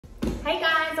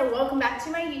and welcome back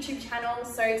to my YouTube channel.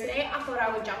 So today I thought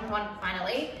I would jump on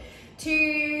finally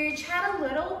to chat a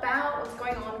little about what's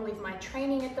going on with my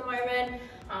training at the moment,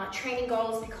 training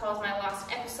goals, because my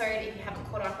last episode, if you haven't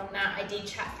caught up on that, I did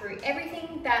chat through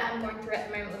everything that I'm going through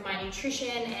at the moment with my nutrition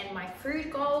and my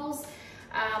food goals.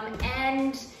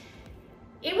 And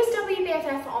it was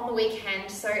WBFF on the weekend,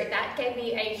 so that gave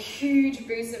me a huge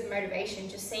boost of motivation,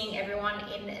 just seeing everyone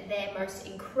in their most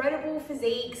incredible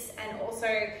physiques, and also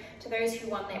to those who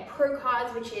won their pro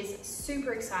cards, which is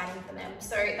super exciting for them.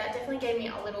 So that definitely gave me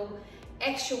a little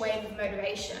extra wave of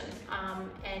motivation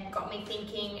and got me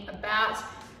thinking about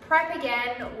prep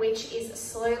again, which is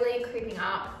slowly creeping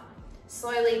up,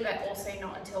 slowly, but also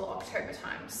not until October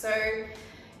time. So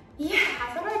yeah,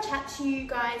 I thought I'd chat to you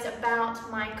guys about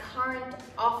my current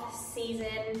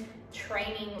off-season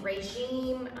training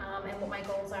regime and what my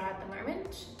goals are at the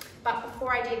moment. But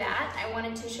before I do that, I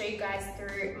wanted to show you guys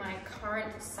through my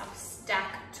current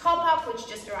Substack top-up, which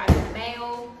just arrived in the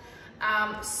mail.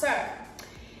 So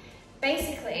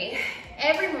basically,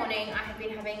 every morning I have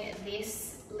been having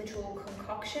this little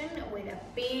concoction with a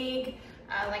big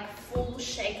like full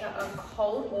shaker of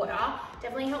cold water.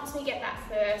 Definitely helps me get that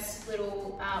first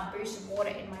little boost of water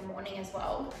in my morning as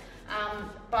well.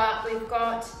 But we've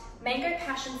got mango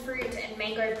passion fruit and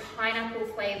mango pineapple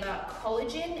flavor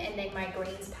collagen, and then my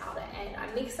greens powder, and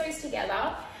I mix those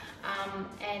together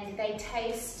and they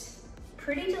taste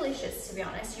pretty delicious, to be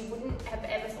honest. You wouldn't have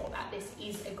ever thought that this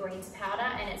is a greens powder,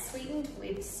 and it's sweetened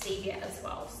with stevia as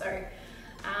well. So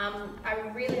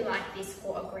I really like this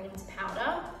for a greens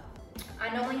powder.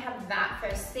 I normally have that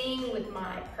first thing with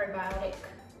my probiotic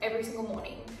every single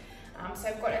morning. So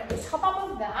I've got a top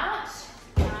up of that,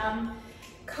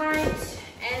 current,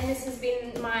 and this has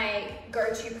been my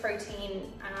go-to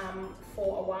protein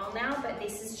for a while now, but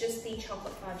this is just the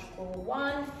chocolate fudge ball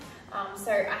one.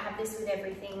 So I have this with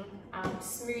everything,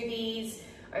 smoothies,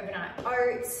 overnight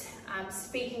oats.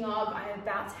 Speaking of, I'm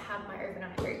about to have my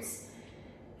overnight oats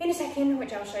in a second,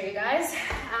 which I'll show you guys.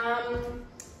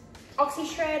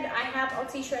 OxyShred, I have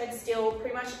OxyShred still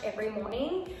pretty much every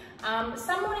morning.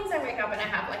 Some mornings I wake up and I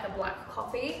have like a black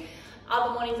coffee.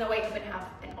 Other mornings I wake up and have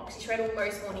an OxyShred, or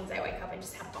most mornings I wake up and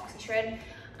just have OxyShred.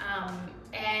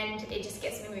 And it just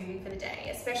gets me moving for the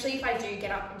day, especially if I do get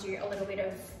up and do a little bit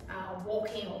of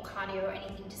walking or cardio or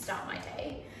anything to start my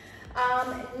day.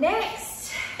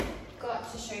 Next,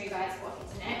 got to show you guys what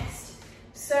is next.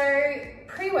 So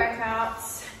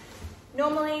pre-workouts,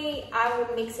 normally I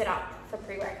would mix it up for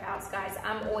pre-workouts, guys.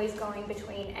 I'm always going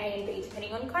between A and B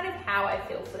depending on kind of how I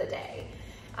feel for the day.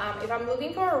 If I'm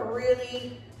looking for a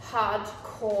really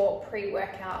hardcore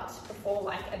pre-workout before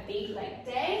like a big leg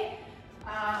day,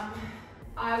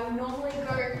 I would normally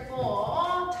go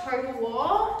for Total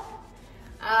War.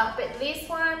 But this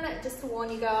one, just to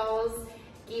warn you girls,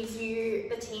 gives you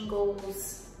the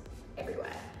tingles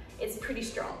everywhere. It's pretty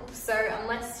strong. So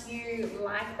unless you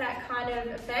like that kind of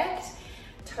effect,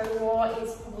 Total War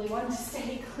is probably one to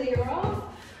stay clear of.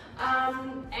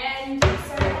 And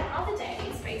so on other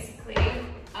days, basically,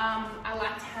 I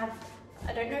like to have,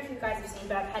 I don't know if you guys have seen,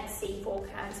 but I've had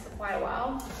C4 cans for quite a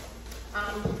while.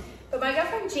 But my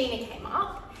girlfriend Gina came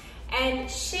up and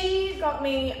she got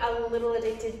me a little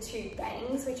addicted to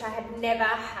bangs, which I had never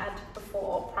had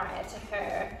before prior to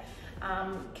her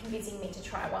convincing me to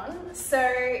try one.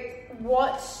 So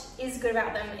what is good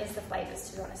about them is the flavors,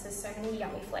 to be honest. There's so many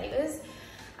yummy flavors.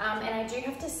 And I do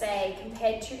have to say,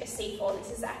 compared to a C4,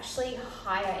 this is actually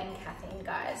higher in caffeine,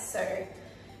 guys. So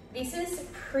this is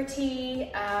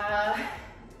pretty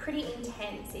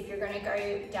intense if you're gonna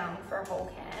go down for a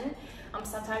whole can.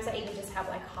 Sometimes I even just have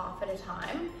like half at a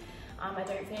time. I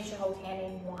don't finish a whole can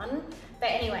in one. But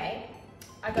anyway,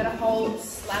 I got a whole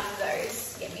slab of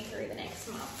those to get me through the next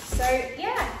month. So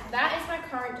yeah, that is my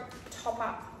current top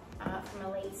up from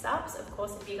Elite Subs. Of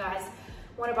course, if you guys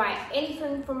want to buy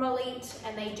anything from Elite,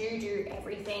 and they do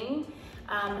everything,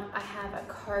 I have a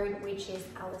code which is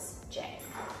AliceJ.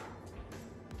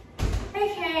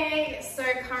 Okay, so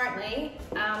currently,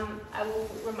 I will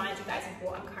remind you guys of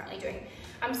what I'm currently doing.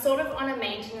 I'm sort of on a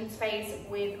maintenance phase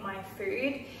with my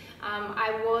food.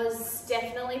 I was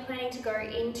definitely planning to go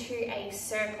into a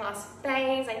surplus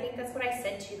phase. I think that's what I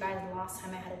said to you guys last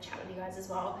time I had a chat with you guys as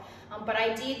well. But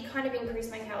I did kind of increase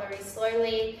my calories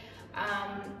slowly.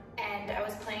 And I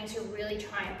was planning to really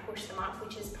try and push them up,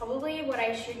 which is probably what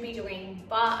I should be doing.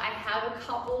 But I have a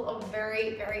couple of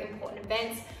very, very important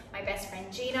events. My best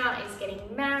friend Gina is getting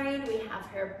married. We have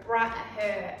her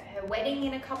wedding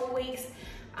in a couple weeks.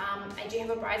 I do have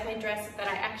a bridesmaid dress that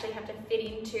I actually have to fit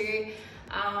into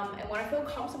and want to feel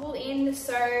comfortable in.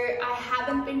 So I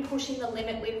haven't been pushing the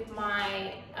limit with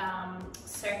my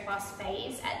surplus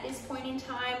phase at this point in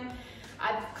time.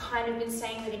 I've kind of been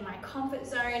staying within my comfort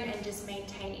zone and just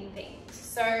maintaining things.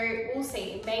 So we'll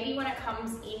see. Maybe when it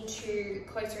comes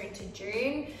closer into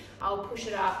June, I'll push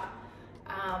it up,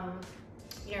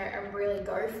 you know, and really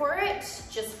go for it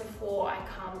just before I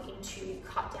come into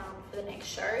cut down for the next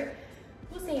show.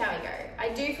 We'll see how we go. I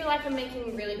do feel like I'm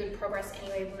making really good progress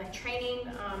anyway with my training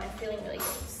and feeling really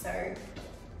good. So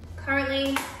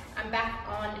currently I'm back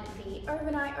on the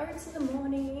overnight oats in the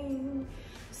morning.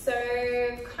 So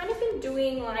kind of been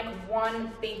doing like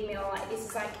one big meal, like this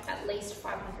is like at least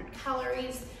 500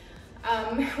 calories,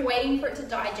 waiting for it to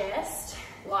digest,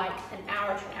 like an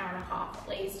hour to an hour and a half at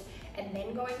least, and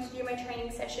then going to do my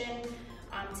training session.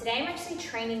 Today I'm actually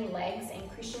training legs and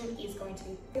Christian is going to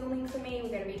be filming for me. We're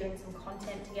going to be doing some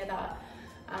content together,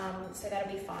 so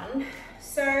that'll be fun.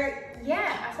 So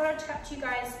yeah, I thought I'd chat to you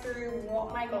guys through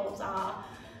what my goals are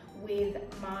with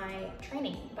my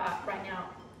training, but right now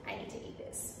I need to eat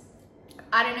this.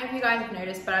 I don't know if you guys have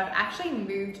noticed, but I've actually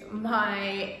moved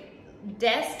my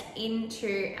desk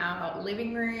into our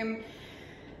living room.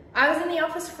 I was in the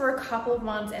office for a couple of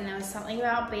months and there was something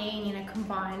about being in a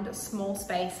combined small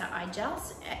space that I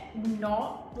just I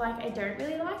don't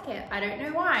really like it. I don't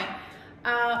know why.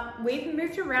 We've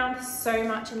moved around so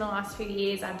much in the last few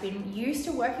years. I've been used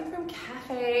to working from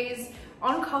cafes,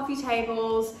 on coffee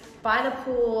tables, by the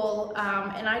pool,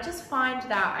 and I just find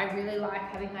that I really like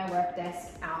having my work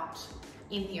desk out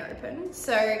in the open.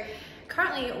 So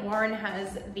currently Warren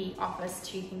has the office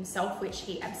to himself, which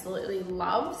he absolutely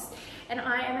loves, and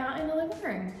I am out in the living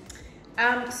room.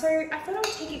 So I thought I would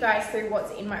take you guys through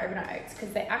what's in my overnight oats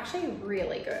because they're actually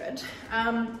really good.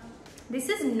 This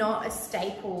is not a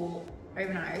staple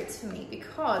overnight oats for me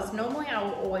because normally I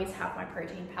will always have my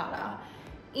protein powder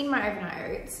in my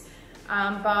overnight oats.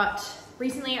 But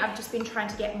recently I've just been trying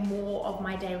to get more of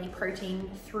my daily protein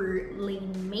through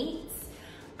lean meats.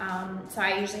 So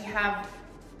I usually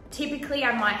typically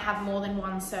I might have more than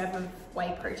one serve of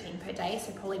whey protein per day,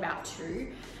 so probably about 2.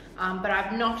 But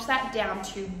I've knocked that down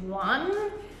to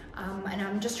 1. And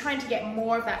I'm just trying to get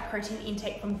more of that protein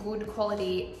intake from good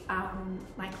quality,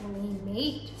 like lean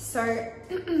meat. So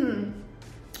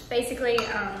basically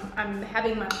I'm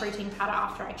having my protein powder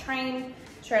after I train,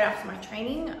 straight after my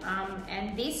training,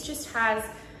 and this just has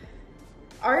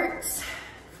oats,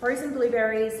 frozen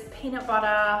blueberries, peanut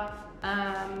butter,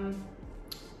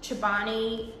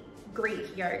 Chobani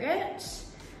Greek yogurt,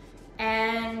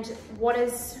 and what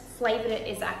is flavored it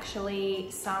is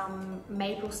actually some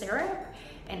maple syrup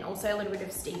and also a little bit of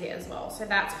stevia as well. So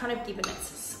that's kind of given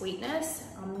its sweetness.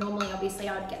 Normally, obviously,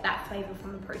 I would get that flavor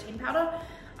from the protein powder,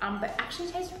 but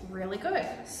actually tastes really good.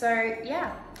 So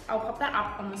yeah, I'll pop that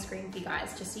up on the screen for you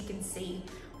guys just so you can see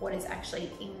what is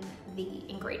actually in the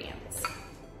ingredients.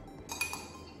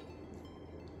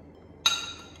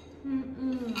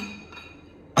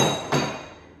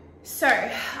 So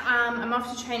I'm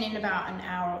off to train in about an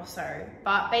hour or so,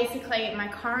 but basically my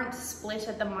current split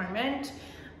at the moment,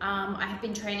 I have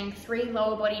been training 3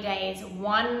 lower body days,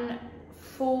 1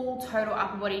 full total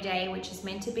upper body day, which is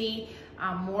meant to be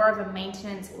more of a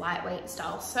maintenance lightweight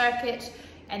style circuit.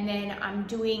 And then I'm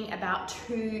doing about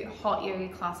 2 hot yoga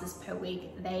classes per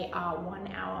week. They are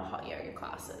 1-hour hot yoga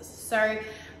classes. So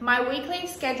my weekly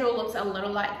schedule looks a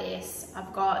little like this.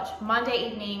 I've got Monday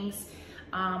evenings,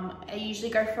 I usually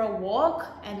go for a walk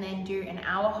and then do an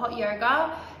hour hot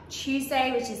yoga.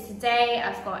 Tuesday, which is today,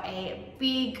 I've got a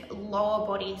big lower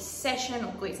body session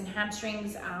of glutes and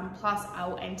hamstrings, plus I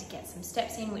will aim to get some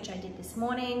steps in, which I did this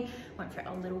morning. Went for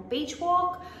a little beach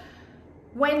walk.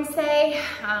 Wednesday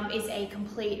is a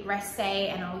complete rest day,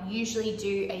 and I'll usually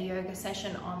do a yoga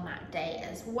session on that day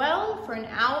as well for an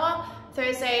hour.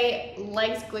 Thursday,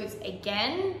 legs, glutes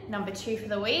again, number 2 for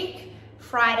the week.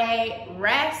 Friday,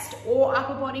 rest or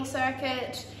upper body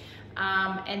circuit.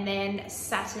 And then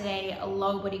Saturday,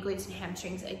 lower body glutes and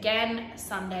hamstrings again.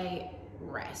 Sunday,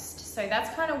 rest. So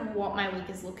that's kind of what my week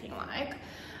is looking like.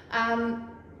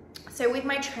 So with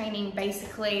my training,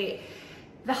 basically,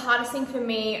 the hardest thing for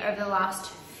me over the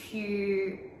last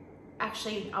few,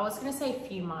 actually, I was gonna say a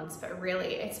few months, but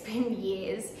really it's been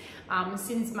years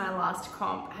since my last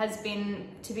comp, has been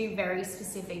to be very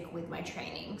specific with my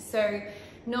training. So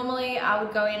normally I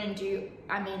would go in and do,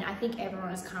 I think everyone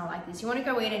is kind of like this. You want to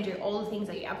go in and do all the things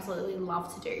that you absolutely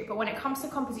love to do. But when it comes to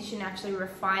composition, actually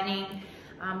refining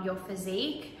your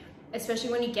physique,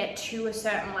 especially when you get to a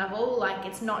certain level, like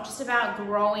it's not just about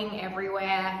growing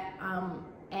everywhere,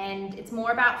 and it's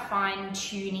more about fine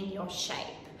tuning your shape.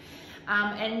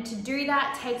 And to do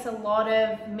that takes a lot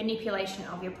of manipulation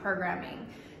of your programming.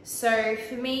 So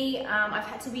for me, I've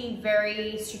had to be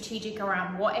very strategic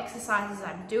around what exercises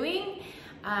I'm doing,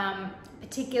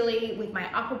 particularly with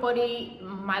my upper body.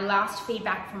 My last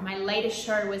feedback from my latest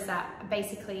show was that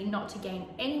basically not to gain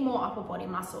any more upper body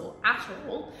muscle at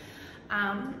all.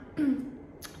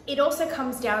 It also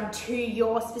comes down to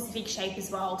your specific shape as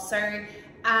well. So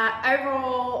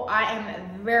overall, I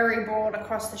am very broad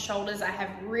across the shoulders. I have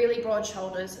really broad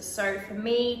shoulders. So for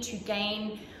me to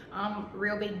gain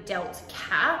real big delt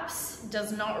caps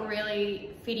does not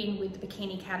really fit in with the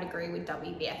bikini category with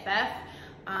WBFF.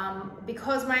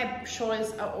 Because my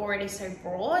shoulders are already so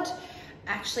broad,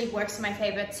 actually works in my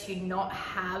favor to not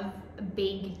have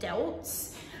big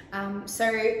delts.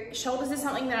 So shoulders is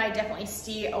something that I definitely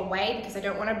steer away because I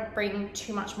don't want to bring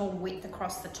too much more width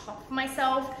across the top of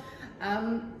myself.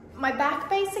 My back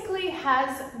basically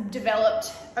has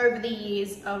developed over the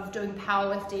years of doing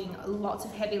powerlifting, lots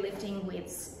of heavy lifting with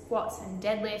squats and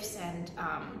deadlifts, and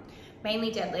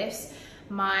mainly deadlifts.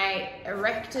 My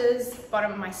erectors,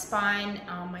 bottom of my spine,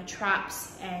 my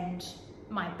traps, and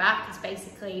my back is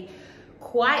basically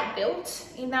quite built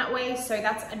in that way. So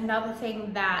that's another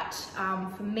thing that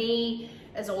for me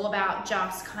is all about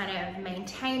just kind of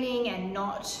maintaining and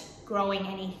not growing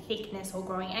any thickness or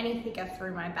growing any thicker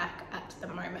through my back at the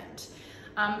moment.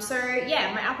 So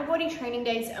yeah, my upper body training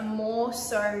days are more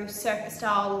so surface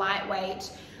style, lightweight.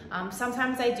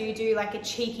 Sometimes I do like a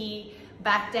cheeky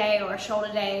back day or a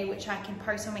shoulder day, which I can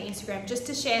post on my Instagram just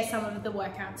to share some of the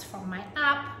workouts from my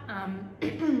app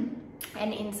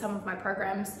and in some of my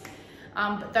programs.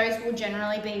 But those will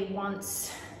generally be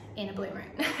once in a blue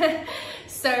moon.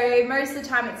 So most of the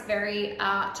time it's very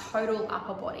total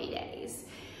upper body days.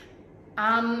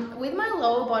 With my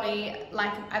lower body,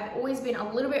 like I've always been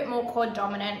a little bit more quad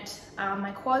dominant.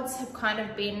 My quads have kind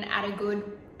of been at a good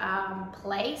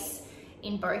place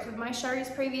in both of my shows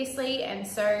previously, and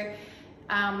so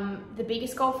the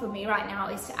biggest goal for me right now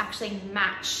is to actually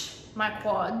match my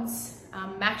quads,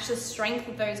 match the strength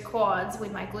of those quads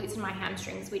with my glutes and my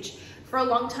hamstrings, which for a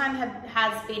long time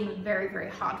has been very, very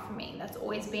hard for me. That's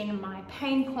always been my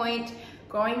pain point,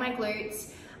 growing my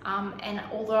glutes. And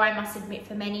although I must admit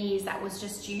for many years that was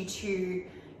just due to,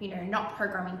 you know, not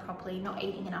programming properly, not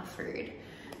eating enough food.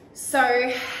 So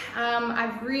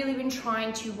I've really been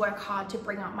trying to work hard to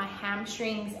bring up my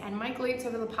hamstrings and my glutes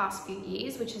over the past few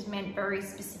years, which has meant very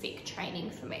specific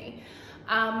training for me.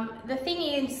 The thing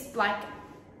is, like,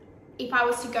 if I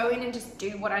was to go in and just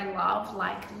do what I love,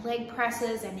 like leg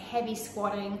presses and heavy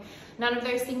squatting, none of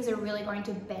those things are really going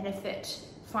to benefit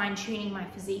fine-tuning my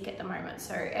physique at the moment.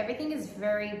 So everything is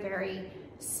very, very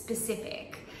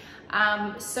specific.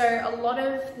 So a lot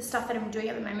of the stuff that I'm doing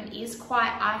at the moment is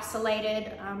quite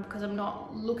isolated because I'm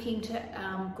not looking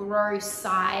to grow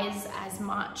size as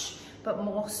much, but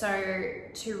more so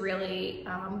to really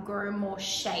grow more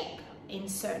shape in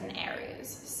certain areas.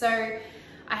 So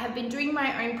I have been doing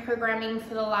my own programming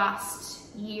for the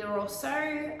last year or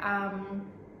so,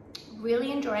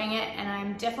 really enjoying it, and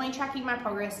I'm definitely tracking my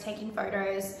progress, taking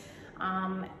photos,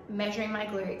 measuring my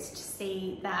glutes to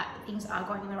see that things are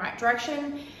going in the right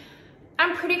direction.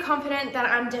 I'm pretty confident that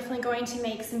I'm definitely going to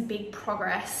make some big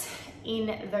progress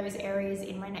in those areas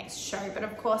in my next show, but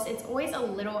of course it's always a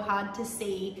little hard to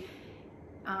see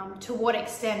to what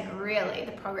extent really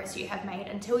the progress you have made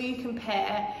until you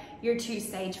compare your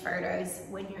two-stage photos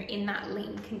when you're in that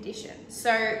lean condition.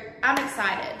 So I'm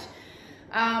excited.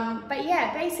 But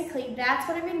yeah, basically that's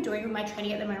what I've been doing with my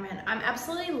training at the moment. I'm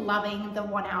absolutely loving the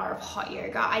 1 hour of hot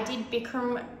yoga. I did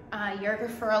Bikram yoga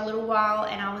for a little while,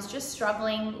 and I was just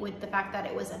struggling with the fact that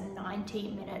it was a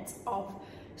 90 minutes of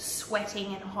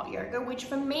sweating and hot yoga, which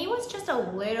for me was just a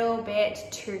little bit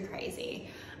too crazy.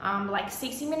 Like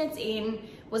 60 minutes in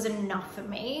was enough for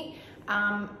me.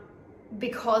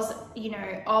 Because, you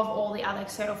know, of all the other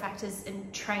external factors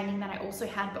in training that I also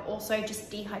had, but also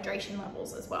just dehydration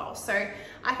levels as well. So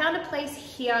I found a place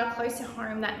here close to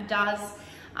home that does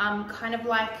kind of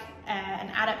like an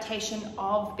adaptation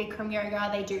of Bikram yoga.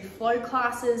 They do flow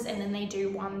classes, and then they do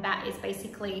one that is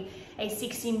basically a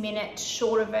 60-minute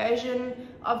shorter version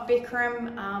of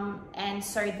Bikram. And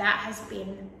so that has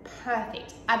been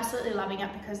perfect. Absolutely loving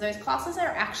it because those classes are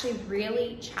actually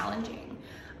really challenging.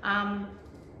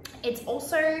 It's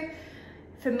also,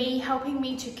 for me, helping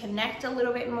me to connect a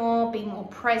little bit more, be more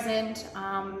present,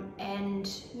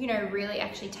 and, you know, really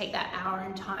actually take that hour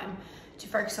in time to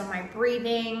focus on my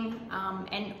breathing,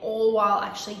 and all while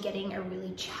actually getting a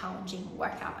really challenging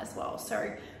workout as well.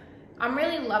 So I'm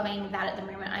really loving that at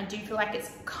the moment. I do feel like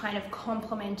it's kind of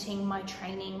complementing my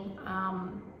training,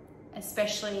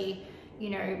 especially, you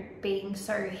know, being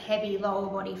so heavy lower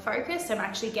body focused. I'm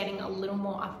actually getting a little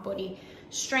more upper body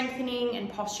strengthening and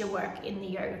posture work in the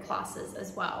yoga classes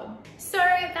as well. So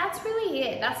that's really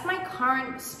it. That's my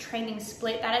current training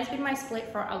split. That has been my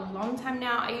split for a long time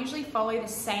now. I usually follow the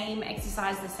same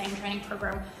exercise, the same training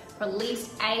program for at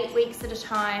least 8 weeks at a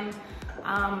time.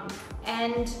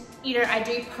 And you know, I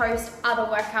do post other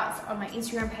workouts on my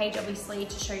Instagram page, obviously,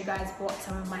 to show you guys what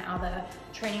some of my other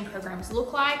training programs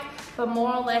look like. But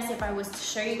more or less, if I was to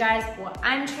show you guys what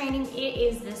I'm training, it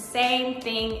is the same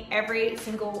thing every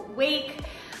single week,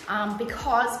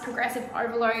 because progressive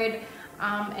overload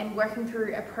and working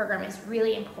through a program is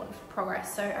really important for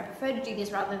progress. So I prefer to do this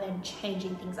rather than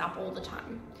changing things up all the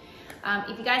time.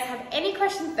 If you guys have any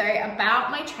questions though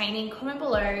about my training, comment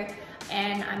below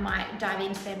and I might dive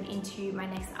into them into my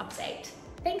next update.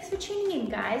 Thanks for tuning in,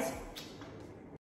 guys.